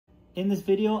In this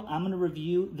video, I'm going to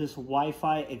review this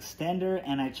Wi-Fi extender,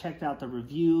 and I checked out the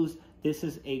reviews. This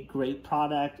is a great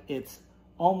product. It's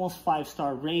almost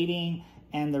 5-star rating,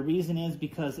 and the reason is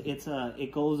because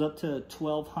it goes up to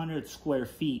 1,200 square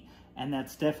feet, and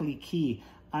that's definitely key.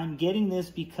 I'm getting this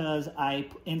because I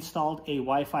installed a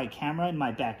Wi-Fi camera in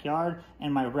my backyard,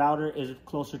 and my router is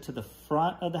closer to the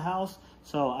front of the house.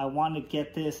 So I want to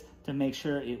get this to make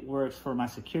sure it works for my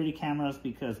security cameras,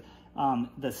 because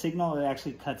the signal, it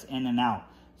actually cuts in and out.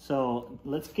 So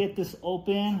let's get this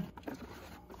open.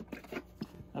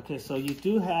 Okay, so you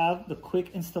do have the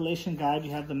quick installation guide.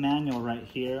 You have the manual right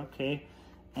here, okay?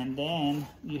 And then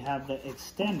you have the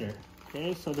extender,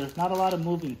 okay? So there's not a lot of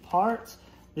moving parts.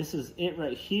 This is it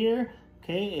right here,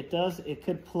 okay? It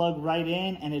could plug right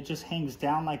in, and it just hangs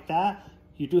down like that.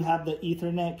 You do have the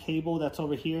Ethernet cable that's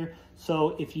over here.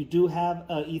 So if you do have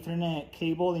an Ethernet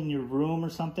cable in your room or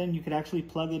something, you could actually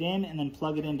plug it in and then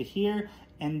plug it into here.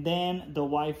 And then the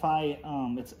Wi-Fi,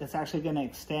 it's actually gonna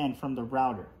extend from the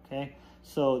router, okay?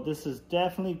 So this is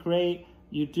definitely great.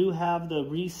 You do have the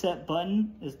reset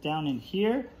button is down in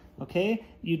here, okay?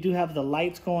 You do have the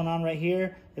lights going on right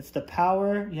here. It's the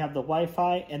power, you have the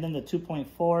Wi-Fi, and then the 2.4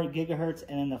 gigahertz,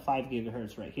 and then the 5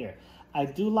 gigahertz right here. I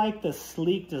do like the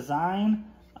sleek design.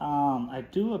 I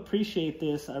do appreciate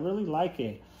this. I really like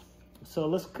it. So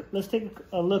let's take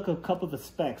a look at a couple of the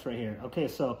specs right here. Okay,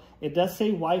 so it does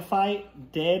say Wi-Fi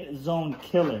dead zone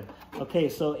killer. Okay,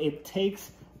 so it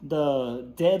takes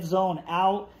the dead zone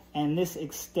out, and this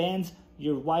extends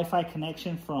your Wi-Fi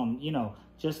connection from, you know,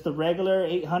 just the regular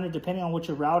 800, depending on what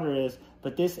your router is,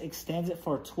 but this extends it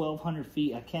for 1,200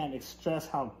 feet. I can't stress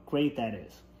how great that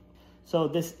is. So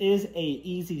this is a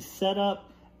easy setup.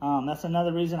 That's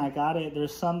another reason I got it.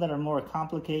 There's some that are more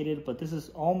complicated, but this is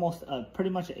almost pretty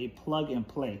much a plug and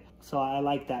play. So I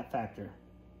like that factor.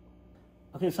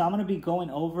 Okay, so I'm gonna be going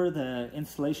over the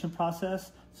installation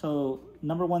process. So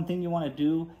number one thing you wanna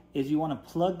do is you wanna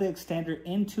plug the extender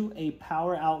into a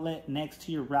power outlet next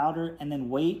to your router, and then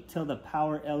wait till the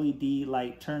power LED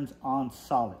light turns on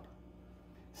solid.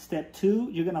 Step 2,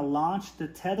 you're gonna launch the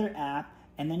Tether app,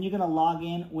 and then you're gonna log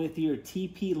in with your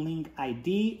TP-Link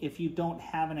ID. If you don't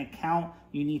have an account,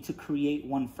 you need to create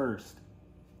one first.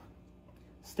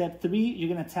 Step 3, you're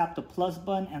gonna tap the plus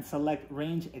button and select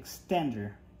range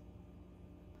extender.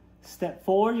 Step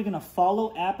 4, you're gonna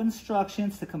follow app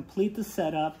instructions to complete the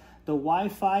setup. The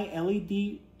Wi-Fi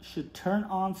LED should turn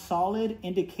on solid,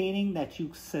 indicating that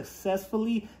you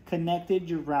successfully connected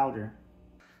your router.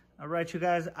 All right, you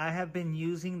guys, I have been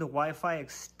using the Wi-Fi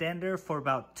extender for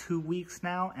about 2 weeks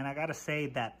now, and I gotta say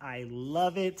that I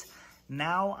love it.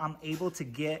 Now I'm able to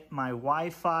get my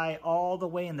Wi-Fi all the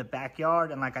way in the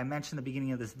backyard, and like I mentioned in the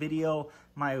beginning of this video,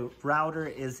 my router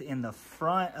is in the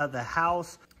front of the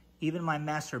house. Even my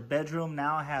master bedroom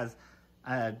now has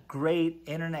a great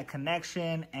internet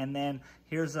connection. And then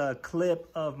here's a clip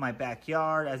of my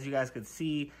backyard. As you guys can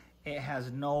see, it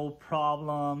has no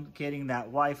problem getting that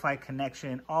Wi-Fi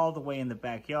connection all the way in the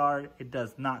backyard. It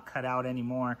does not cut out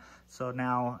anymore. So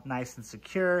now nice and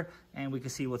secure, and we can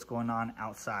see what's going on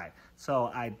outside.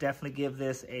 So I definitely give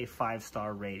this a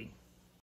 5-star rating.